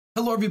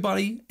Hello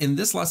everybody, in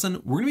this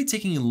lesson we're going to be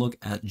taking a look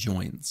at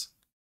joins.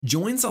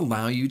 Joins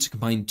allow you to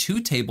combine two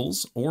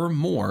tables or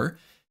more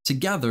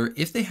together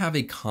if they have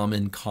a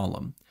common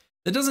column.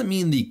 That doesn't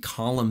mean the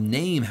column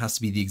name has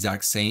to be the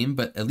exact same,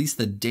 but at least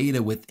the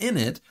data within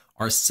it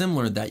are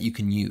similar that you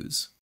can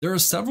use. There are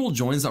several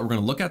joins that we're going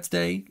to look at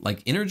today,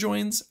 like inner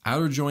joins,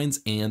 outer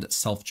joins, and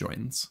self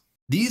joins.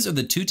 These are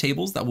the two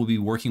tables that we'll be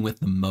working with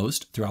the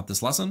most throughout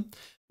this lesson.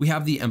 We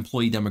have the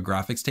employee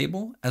demographics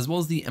table as well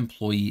as the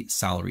employee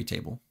salary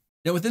table.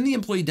 Now within the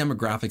employee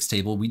demographics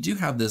table, we do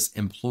have this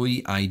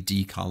employee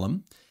ID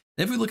column.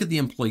 And if we look at the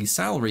employee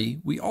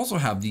salary, we also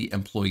have the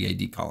employee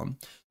ID column.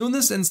 So in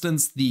this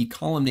instance, the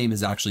column name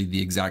is actually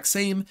the exact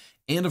same.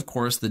 And of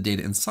course, the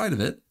data inside of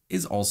it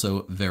is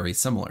also very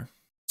similar.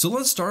 So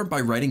let's start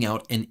by writing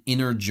out an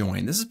inner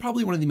join. This is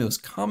probably one of the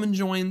most common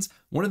joins,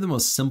 one of the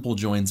most simple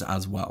joins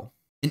as well.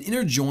 An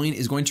inner join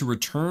is going to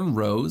return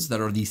rows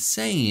that are the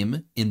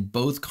same in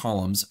both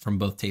columns from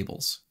both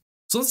tables.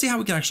 So let's see how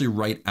we can actually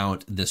write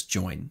out this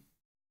join.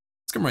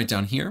 Let's come right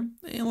down here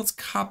and let's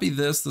copy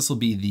this. This will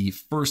be the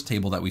first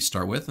table that we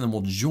start with, and then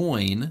we'll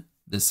join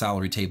this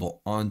salary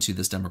table onto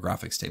this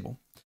demographics table.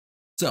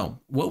 So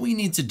what we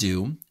need to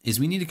do is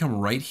we need to come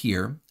right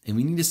here and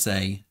we need to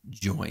say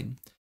join.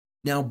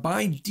 Now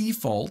by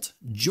default,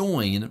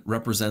 join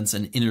represents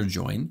an inner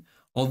join,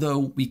 although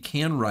we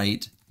can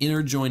write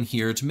inner join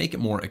here to make it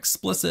more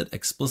explicit,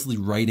 explicitly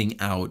writing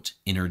out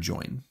inner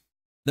join.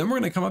 Then we're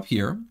going to come up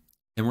here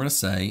and we're going to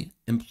say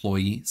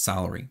employee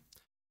salary.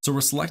 So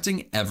we're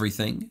selecting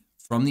everything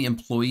from the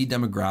employee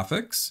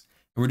demographics,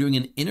 and we're doing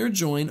an inner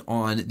join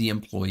on the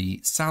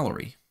employee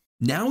salary.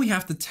 Now we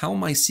have to tell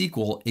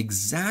MySQL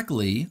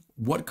exactly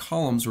what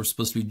columns we're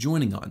supposed to be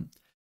joining on.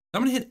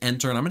 I'm going to hit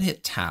enter and I'm going to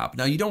hit tab.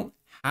 Now you don't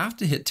have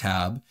to hit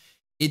tab.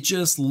 It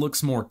just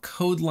looks more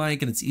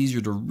code-like and it's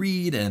easier to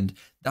read. And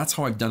that's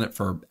how I've done it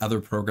for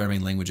other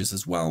programming languages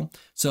as well.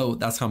 So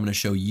that's how I'm going to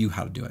show you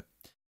how to do it.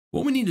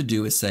 What we need to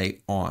do is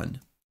say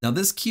on. Now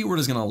this keyword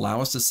is going to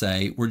allow us to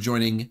say we're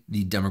joining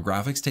the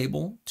demographics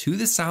table to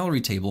the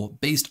salary table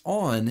based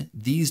on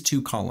these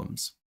two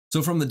columns.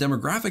 So from the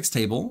demographics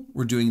table,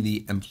 we're doing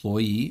the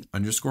employee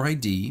underscore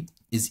ID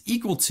is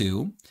equal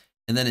to,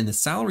 and then in the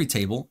salary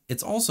table,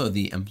 it's also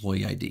the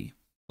employee ID.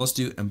 Let's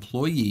do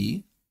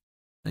employee,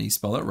 and you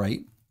spell it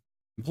right,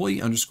 employee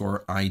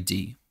underscore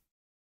ID.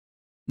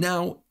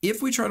 Now,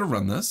 if we try to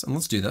run this, and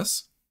let's do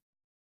this,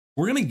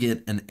 we're going to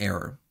get an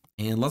error.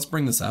 And let's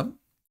bring this up.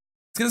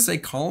 It's going to say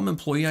column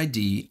employee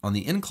ID on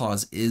the in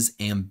clause is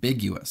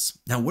ambiguous.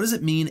 Now, what does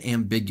it mean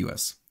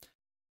ambiguous?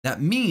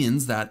 That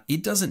means that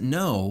it doesn't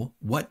know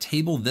what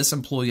table this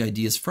employee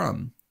ID is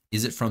from.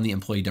 Is it from the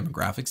employee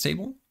demographics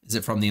table? Is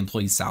it from the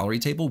employee salary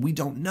table? We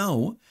don't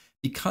know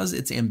because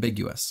it's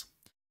ambiguous.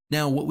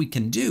 Now, what we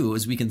can do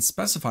is we can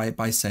specify it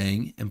by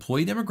saying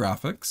employee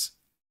demographics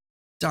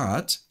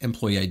dot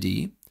employee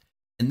ID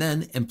and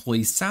then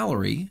employee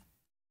salary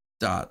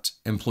dot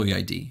employee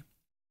ID.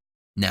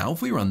 Now,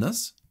 if we run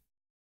this,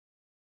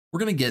 we're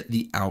going to get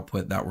the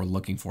output that we're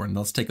looking for. And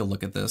let's take a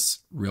look at this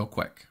real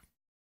quick.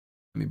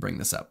 Let me bring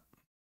this up.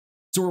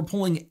 So we're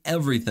pulling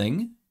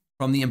everything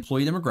from the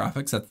employee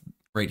demographics, that's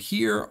right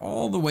here,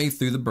 all the way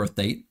through the birth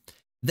date.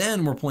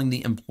 Then we're pulling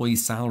the employee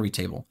salary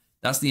table.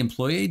 That's the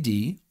employee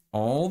ID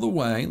all the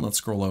way, let's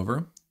scroll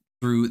over,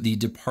 through the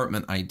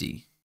department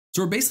ID.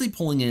 So we're basically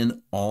pulling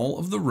in all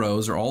of the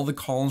rows or all of the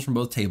columns from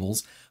both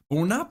tables, but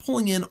we're not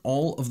pulling in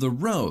all of the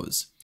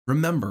rows.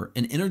 Remember,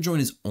 an inner join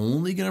is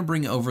only going to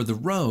bring over the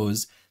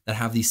rows that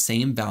have the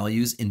same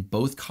values in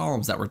both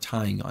columns that we're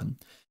tying on.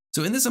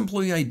 So in this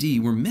employee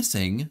ID, we're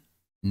missing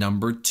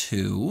number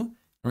 2.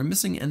 Are we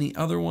missing any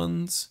other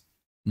ones?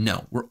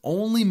 No, we're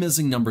only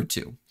missing number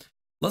 2.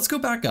 Let's go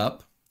back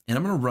up and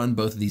I'm going to run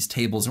both of these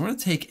tables and we're going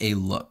to take a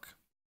look.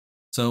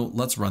 So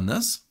let's run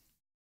this.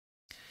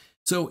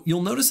 So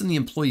you'll notice in the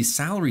employee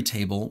salary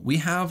table, we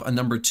have a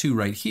number 2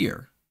 right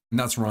here, and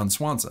that's Ron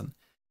Swanson.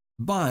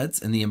 But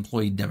in the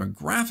employee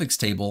demographics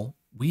table,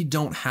 we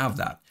don't have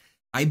that.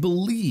 I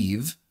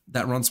believe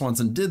that Ron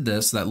Swanson did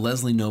this so that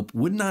Leslie Knope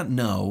would not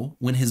know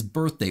when his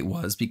birth date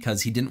was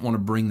because he didn't want to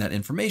bring that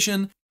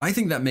information. I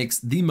think that makes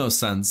the most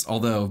sense,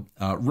 although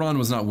Ron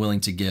was not willing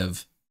to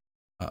give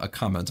a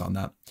comment on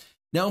that.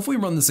 Now, if we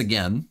run this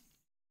again,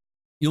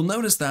 you'll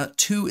notice that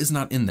 2 is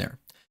not in there.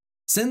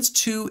 Since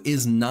 2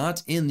 is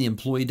not in the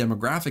employee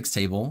demographics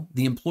table,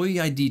 the employee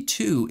ID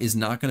 2 is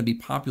not going to be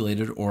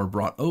populated or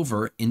brought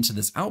over into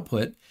this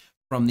output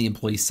from the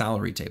employee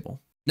salary table.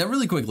 Now,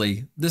 really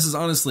quickly, this is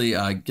honestly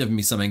giving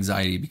me some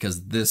anxiety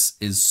because this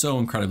is so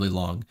incredibly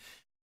long.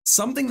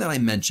 Something that I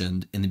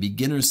mentioned in the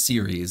beginner's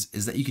series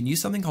is that you can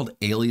use something called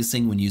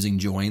aliasing when using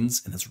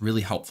joins, and that's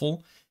really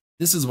helpful.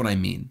 This is what I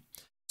mean.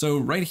 So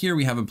right here,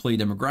 we have employee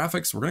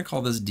demographics. We're going to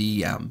call this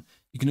DEM.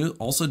 You can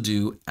also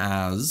do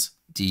as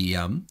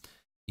DEM.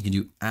 You can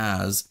do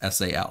as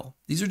SAL.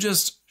 These are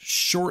just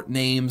short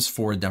names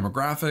for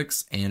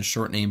demographics and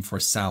short name for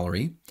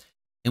salary.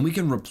 And we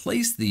can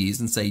replace these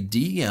and say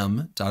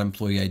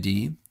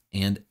dem.employeeid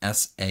and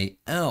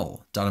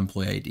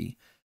sal.employeeid.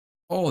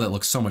 Oh, that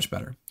looks so much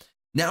better.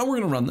 Now we're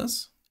going to run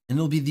this and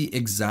it'll be the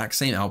exact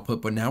same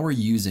output, but now we're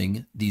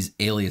using these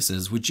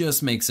aliases, which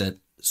just makes it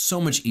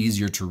so much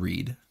easier to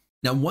read.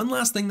 Now, one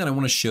last thing that I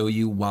want to show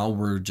you while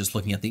we're just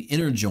looking at the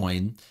inner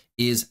join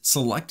is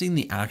selecting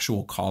the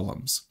actual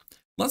columns.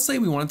 Let's say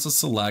we wanted to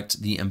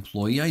select the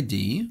employee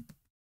ID,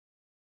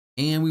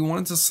 and we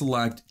wanted to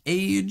select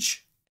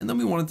age, and then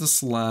we wanted to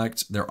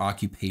select their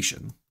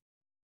occupation.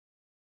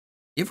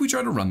 If we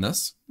try to run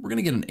this, we're going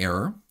to get an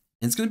error,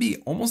 and it's going to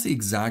be almost the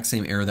exact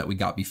same error that we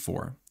got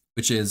before,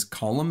 which is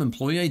column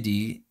employee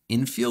ID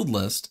in field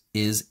list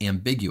is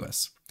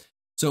ambiguous.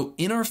 So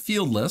in our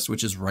field list,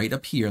 which is right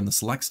up here in the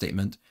select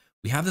statement,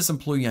 we have this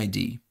employee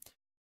ID.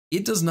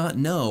 It does not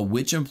know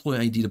which employee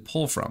ID to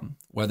pull from,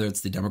 whether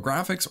it's the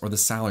demographics or the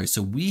salary.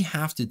 So we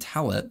have to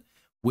tell it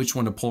which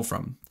one to pull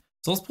from.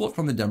 So let's pull it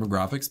from the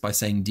demographics by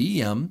saying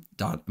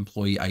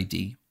dem.employee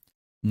ID.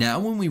 Now,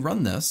 when we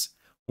run this,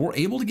 we're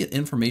able to get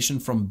information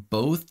from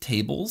both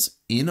tables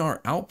in our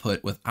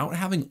output without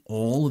having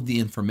all of the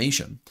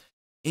information.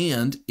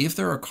 And if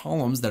there are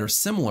columns that are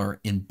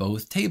similar in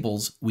both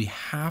tables, we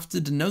have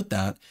to denote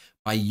that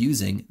by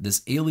using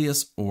this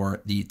alias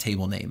or the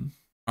table name.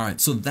 All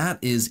right, so that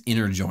is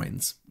inner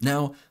joins.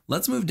 Now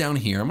let's move down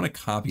here. I'm going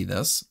to copy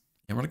this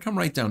and we're going to come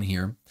right down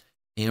here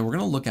and we're going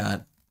to look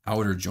at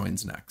outer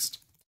joins next.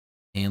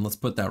 And let's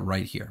put that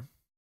right here.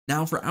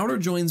 Now for outer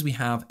joins, we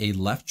have a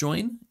left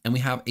join and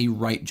we have a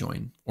right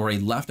join, or a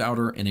left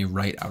outer and a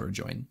right outer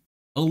join.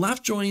 A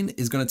left join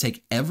is going to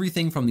take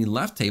everything from the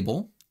left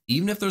table,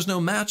 even if there's no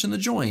match in the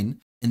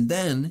join, and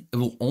then it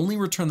will only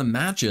return the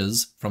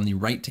matches from the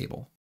right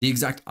table. The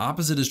exact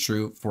opposite is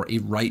true for a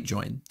right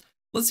join.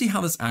 Let's see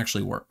how this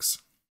actually works.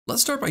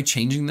 Let's start by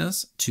changing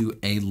this to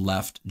a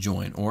left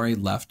join or a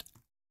left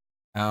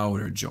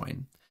outer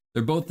join.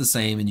 They're both the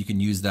same and you can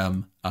use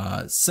them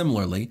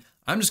similarly.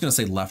 I'm just going to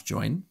say left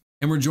join,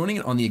 and we're joining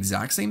it on the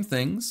exact same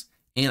things.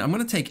 And I'm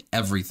going to take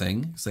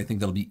everything because I think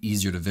that'll be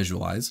easier to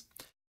visualize.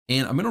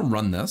 And I'm going to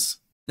run this.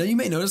 Now you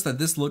may notice that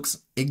this looks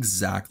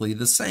exactly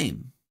the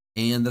same.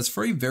 And that's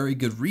for a very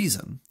good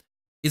reason.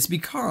 It's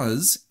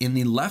because in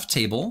the left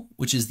table,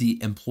 which is the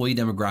employee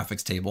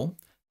demographics table,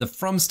 the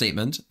from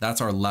statement,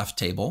 that's our left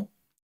table.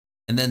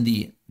 And then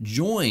the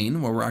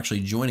join, where we're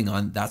actually joining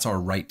on, that's our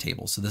right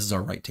table. So this is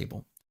our right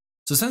table.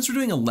 So since we're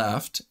doing a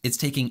left, it's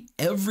taking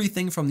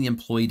everything from the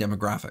employee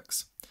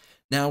demographics.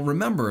 Now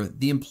remember,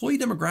 the employee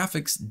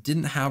demographics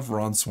didn't have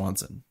Ron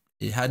Swanson.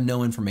 It had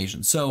no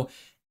information. So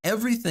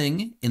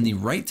everything in the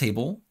right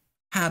table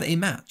had a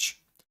match.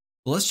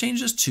 Well, let's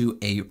change this to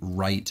a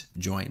right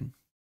join.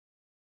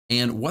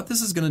 And what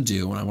this is going to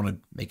do, and I want to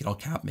make it all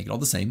cap, make it all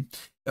the same.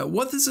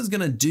 What this is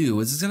going to do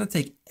is it's going to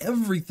take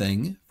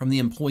everything from the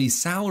employee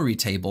salary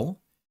table,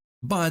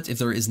 but if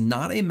there is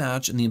not a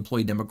match in the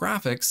employee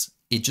demographics,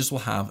 it just will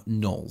have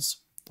nulls.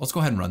 Let's go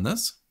ahead and run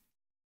this.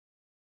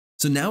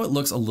 So now it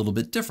looks a little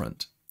bit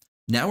different.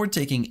 Now we're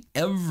taking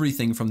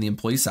everything from the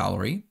employee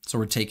salary. So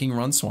we're taking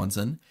Ron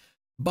Swanson,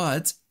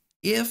 but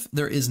if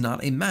there is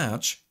not a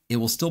match, it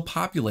will still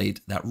populate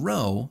that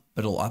row,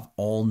 but it'll have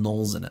all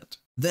nulls in it.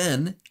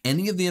 Then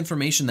any of the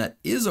information that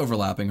is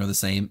overlapping or the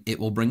same, it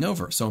will bring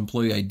over. So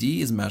employee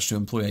ID is matched to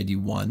employee ID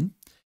 1.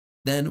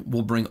 Then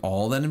we'll bring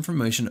all that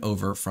information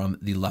over from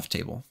the left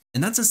table.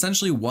 And that's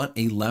essentially what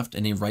a left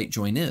and a right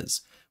join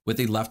is. With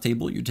a left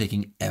table, you're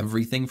taking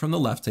everything from the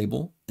left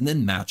table and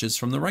then matches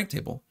from the right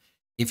table.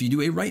 If you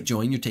do a right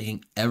join, you're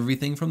taking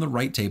everything from the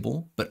right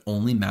table, but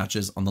only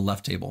matches on the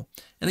left table.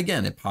 And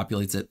again, it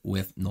populates it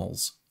with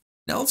nulls.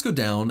 Now let's go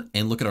down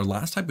and look at our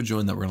last type of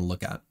join that we're going to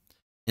look at.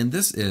 And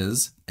this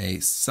is a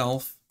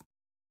self,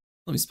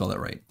 let me spell that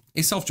right,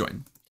 a self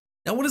join.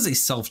 Now, what is a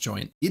self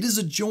join? It is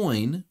a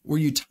join where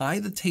you tie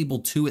the table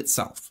to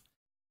itself.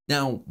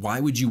 Now,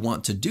 why would you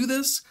want to do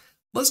this?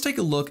 Let's take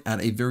a look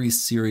at a very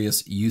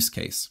serious use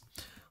case.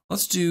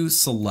 Let's do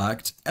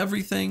select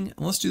everything.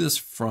 And let's do this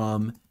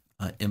from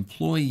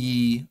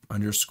employee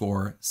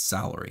underscore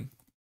salary.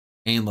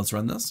 And let's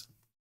run this.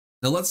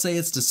 Now let's say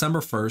it's December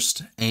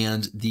 1st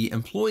and the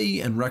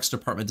employee and Rex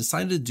department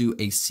decided to do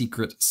a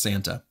secret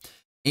Santa.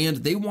 And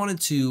they wanted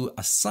to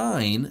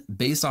assign,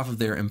 based off of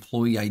their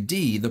employee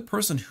ID, the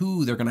person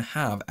who they're going to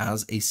have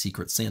as a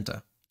secret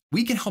Santa.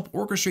 We can help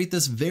orchestrate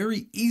this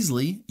very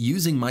easily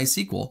using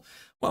MySQL.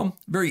 Well,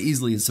 very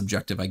easily is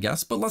subjective, I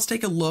guess, but let's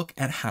take a look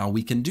at how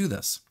we can do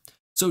this.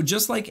 So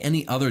just like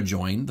any other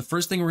join, the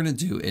first thing we're going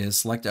to do is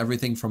select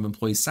everything from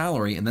employee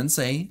salary and then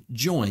say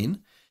join.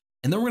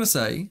 And then we're going to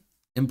say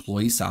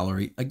employee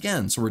salary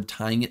again. So we're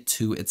tying it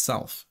to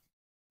itself.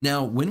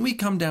 Now, when we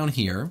come down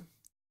here,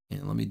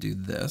 and let me do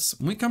this.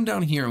 When we come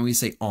down here and we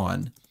say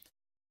on,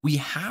 we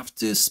have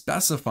to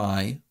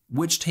specify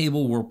which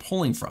table we're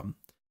pulling from.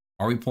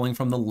 Are we pulling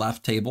from the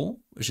left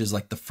table, which is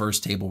like the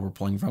first table we're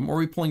pulling from, or are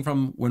we pulling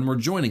from when we're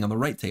joining on the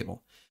right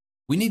table?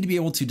 We need to be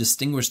able to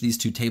distinguish these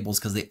two tables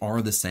because they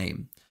are the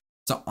same.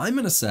 So I'm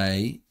going to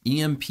say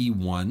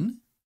EMP1 and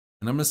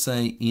I'm going to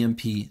say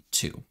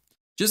EMP2,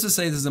 just to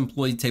say this is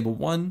employee table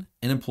 1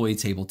 and employee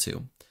table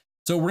 2.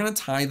 So we're going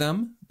to tie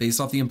them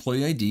based off the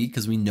employee ID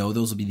because we know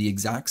those will be the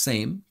exact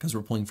same because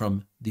we're pulling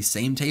from the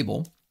same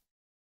table.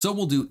 So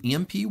we'll do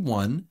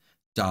EMP1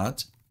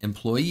 dot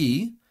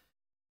employee.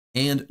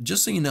 And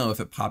just so you know, if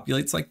it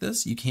populates like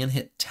this, you can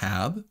hit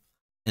tab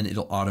and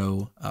it'll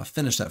auto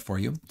finish that for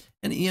you.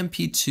 And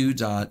emp2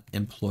 dot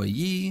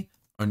employee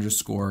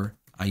underscore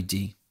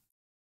ID.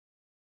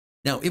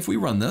 Now, if we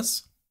run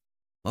this,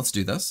 let's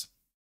do this.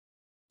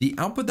 The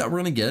output that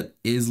we're going to get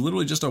is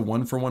literally just a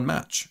 1-for-1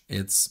 match.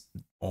 It's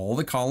all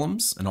the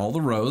columns and all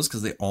the rows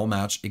because they all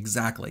match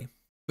exactly.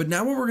 But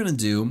now what we're going to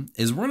do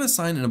is we're going to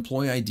assign an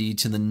employee ID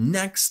to the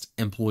next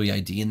employee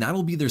ID, and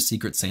that'll be their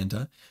secret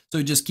Santa.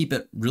 So just keep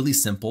it really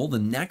simple. The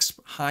next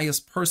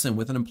highest person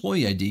with an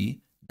employee ID,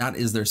 that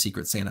is their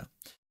secret Santa.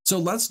 So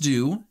let's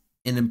do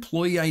an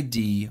employee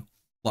ID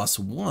plus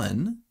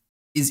 1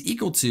 is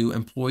equal to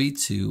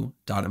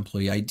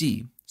employee2.employee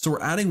ID. So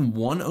we're adding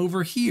 1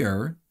 over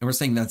here, and we're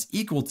saying that's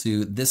equal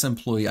to this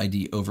employee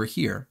ID over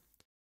here.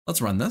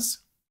 Let's run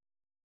this.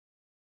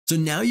 So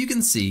now you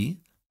can see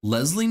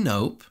Leslie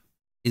Knope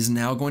is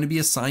now going to be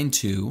assigned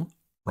to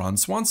Ron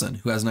Swanson,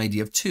 who has an ID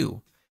of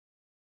 2.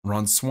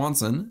 Ron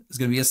Swanson is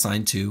going to be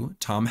assigned to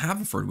Tom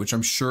Haverford, which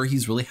I'm sure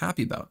he's really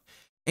happy about,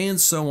 and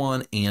so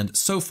on and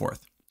so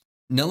forth.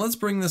 Now let's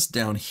bring this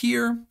down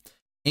here.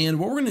 And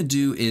what we're going to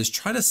do is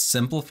try to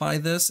simplify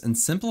this and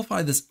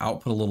simplify this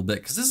output a little bit,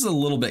 because this is a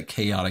little bit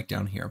chaotic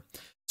down here.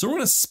 So we're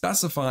going to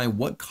specify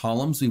what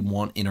columns we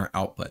want in our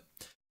output.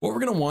 What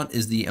we're going to want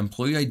is the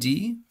employee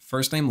ID,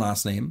 first name,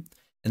 last name,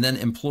 and then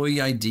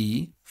employee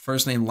ID,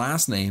 first name,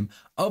 last name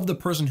of the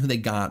person who they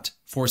got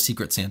for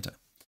Secret Santa.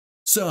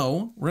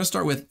 So we're going to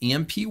start with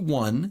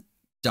emp1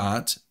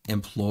 dot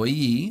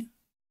employee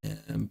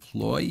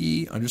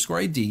underscore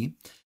ID.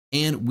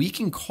 And we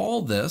can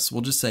call this,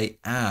 we'll just say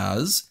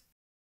as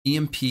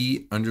emp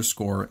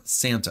underscore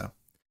Santa.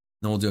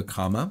 Then we'll do a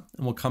comma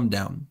and we'll come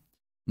down.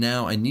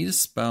 Now I need to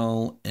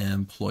spell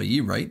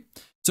employee right.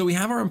 So we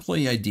have our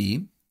employee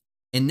ID,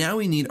 and now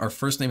we need our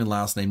first name and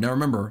last name. Now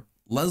remember,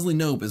 Leslie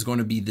Knope is going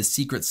to be the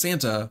secret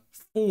Santa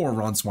for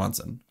Ron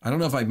Swanson. I don't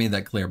know if I made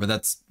that clear, but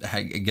that's,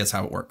 I guess,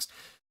 how it works.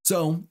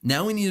 So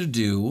now we need to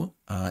do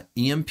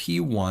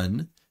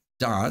emp1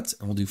 dot,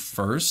 and we'll do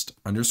first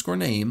underscore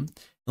name,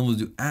 and we'll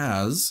do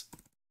as,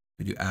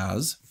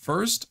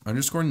 first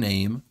underscore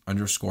name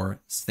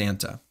underscore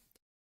Santa. And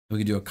we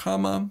can do a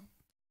comma.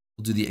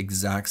 We'll do the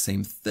exact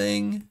same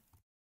thing,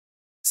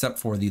 except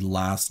for the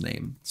last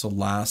name. So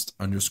last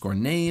underscore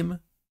name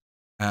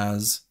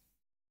as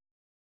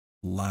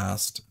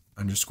last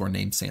underscore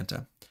name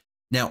Santa.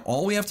 Now,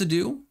 all we have to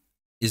do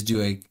is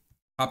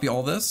copy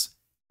all this,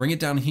 bring it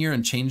down here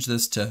and change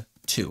this to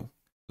 2.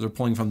 We're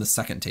pulling from the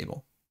second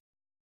table.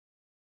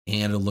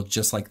 And it'll look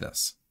just like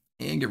this.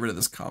 And get rid of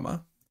this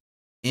comma.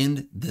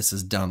 And this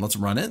is done. Let's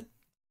run it.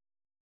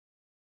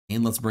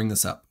 And let's bring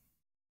this up.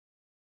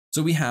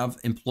 So we have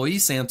employee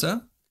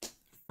Santa,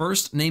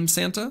 first name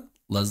Santa,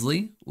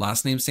 Leslie,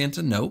 last name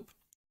Santa, Knope,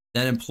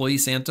 then employee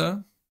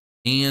Santa.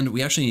 And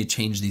we actually need to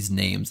change these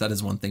names. That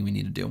is one thing we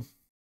need to do.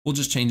 We'll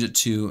just change it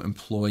to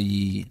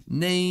employee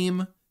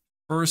name,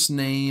 first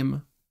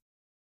name,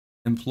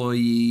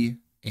 employee,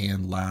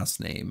 and last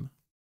name,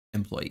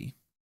 employee.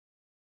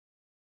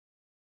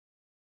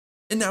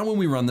 And now when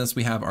we run this,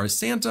 we have our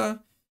Santa,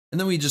 and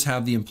then we just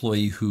have the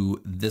employee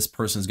who this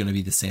person is going to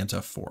be the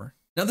Santa for.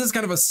 Now, this is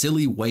kind of a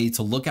silly way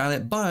to look at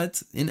it,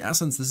 but in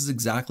essence, this is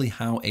exactly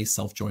how a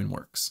self-join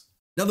works.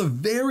 Now, the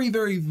very,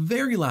 very,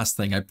 very last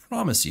thing, I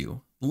promise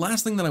you, the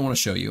last thing that I want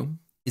to show you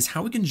is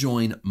how we can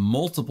join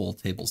multiple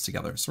tables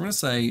together. So we're going to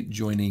say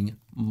joining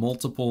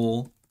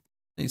multiple,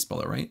 can you spell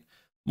that right?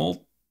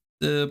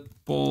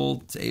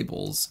 Multiple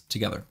tables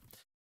together.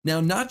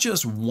 Now, not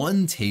just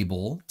one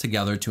table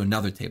together to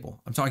another table.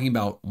 I'm talking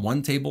about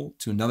one table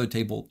to another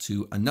table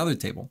to another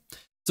table.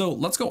 So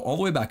let's go all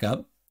the way back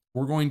up.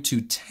 We're going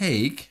to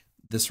take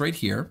this right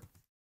here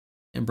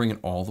and bring it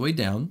all the way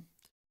down.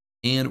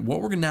 And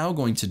what we're now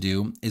going to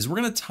do is we're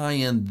going to tie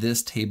in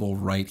this table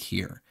right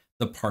here,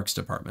 the Parks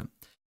Department.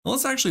 Now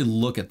let's actually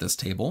look at this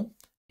table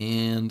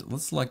and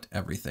let's select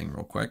everything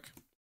real quick.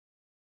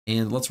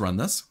 And let's run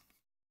this.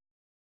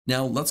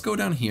 Now let's go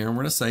down here and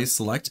we're going to say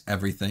select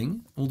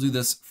everything. We'll do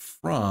this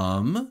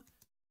from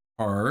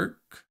park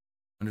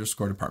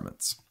underscore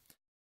departments.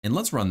 And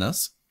let's run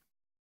this.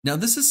 Now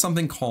this is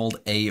something called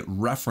a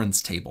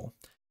reference table.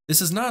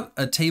 This is not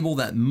a table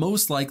that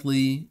most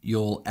likely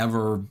you'll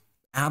ever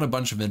add a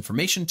bunch of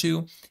information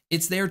to.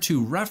 It's there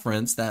to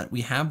reference that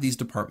we have these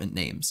department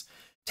names.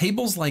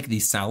 Tables like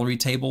the salary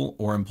table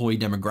or employee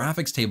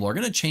demographics table are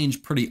going to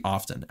change pretty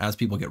often as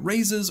people get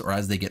raises or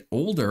as they get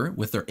older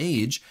with their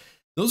age.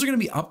 Those are going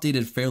to be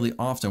updated fairly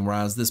often,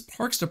 whereas this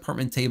Parks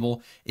Department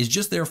table is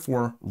just there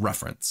for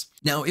reference.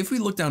 Now, if we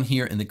look down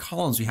here in the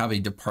columns, we have a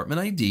department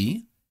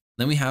ID,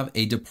 then we have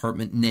a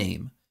department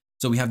name.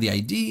 So we have the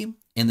ID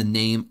and the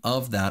name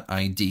of that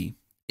ID.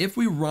 If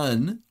we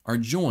run our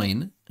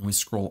join and we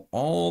scroll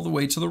all the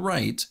way to the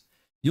right,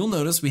 you'll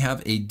notice we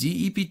have a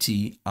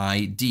DEPT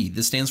ID.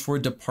 This stands for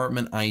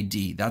department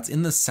ID. That's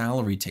in the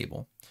salary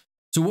table.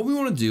 So what we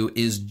want to do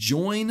is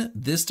join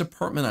this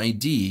department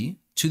ID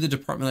to the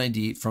department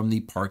ID from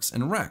the Parks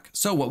and Rec.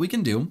 So what we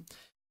can do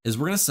is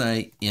we're going to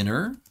say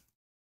inner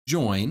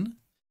join,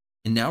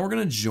 And now we're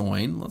going to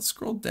join. Let's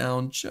scroll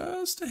down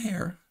just a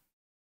hair.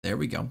 There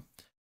we go.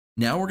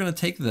 Now we're going to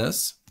take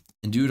this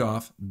and do it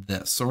off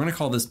this. So we're going to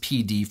call this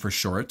PD for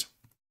short.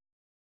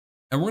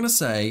 And we're going to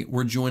say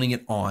we're joining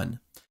it on.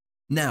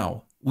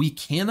 Now, we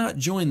cannot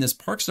join this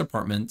Parks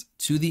department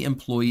to the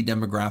employee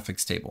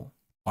demographics table.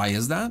 Why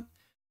is that?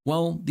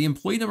 Well, the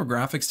employee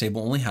demographics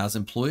table only has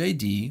employee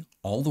ID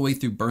all the way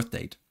through birth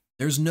date.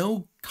 There's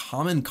no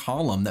common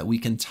column that we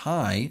can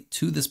tie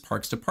to this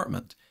Parks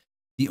department.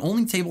 The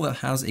only table that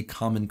has a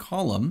common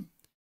column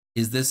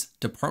is this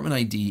department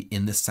ID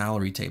in the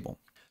salary table.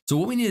 So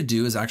what we need to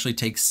do is actually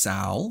take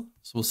SAL.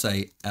 So we'll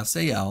say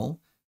SAL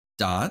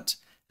dot,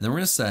 and then we're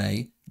going to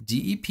say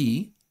DEP,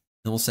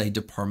 then we'll say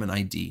department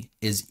ID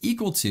is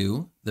equal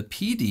to the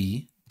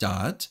PD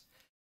dot,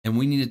 and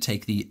we need to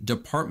take the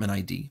department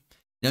ID.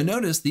 Now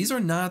notice these are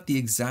not the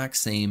exact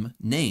same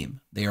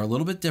name. They are a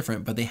little bit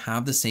different, but they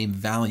have the same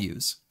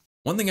values.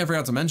 One thing I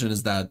forgot to mention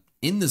is that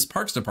in this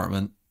Parks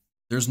department,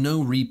 there's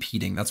no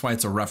repeating. That's why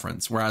it's a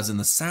reference. Whereas in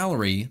the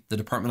salary, the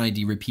department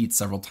ID repeats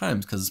several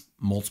times because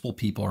multiple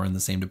people are in the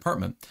same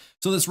department.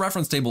 So this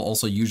reference table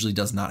also usually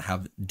does not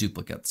have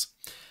duplicates.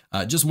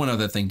 Just one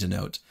other thing to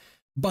note.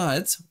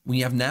 But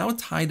we have now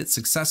tied it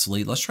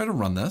successfully. Let's try to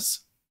run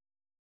this.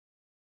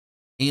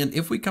 And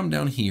if we come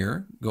down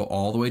here, go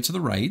all the way to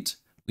the right,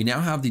 we now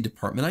have the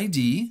department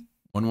ID,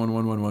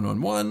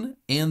 11111111,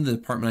 and the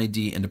department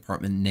ID and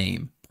department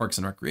name, Parks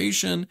and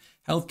Recreation,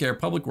 Healthcare,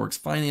 Public Works,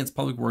 Finance,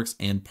 Public Works,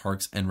 and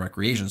Parks and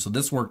Recreation. So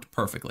this worked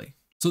perfectly.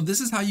 So this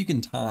is how you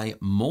can tie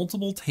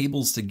multiple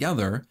tables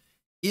together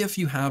if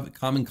you have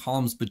common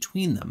columns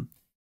between them.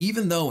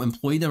 Even though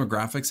employee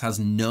demographics has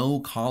no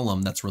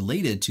column that's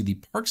related to the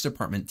Parks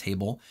department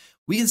table,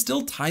 we can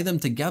still tie them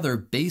together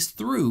based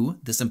through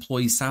this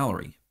employee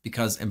salary,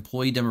 because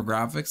employee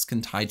demographics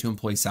can tie to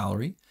employee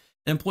salary,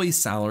 and employee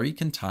salary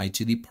can tie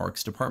to the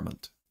Parks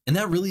department. And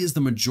that really is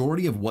the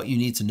majority of what you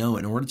need to know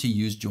in order to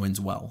use joins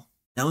well.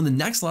 Now in the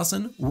next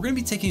lesson, we're going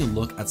to be taking a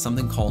look at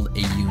something called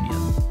a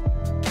union.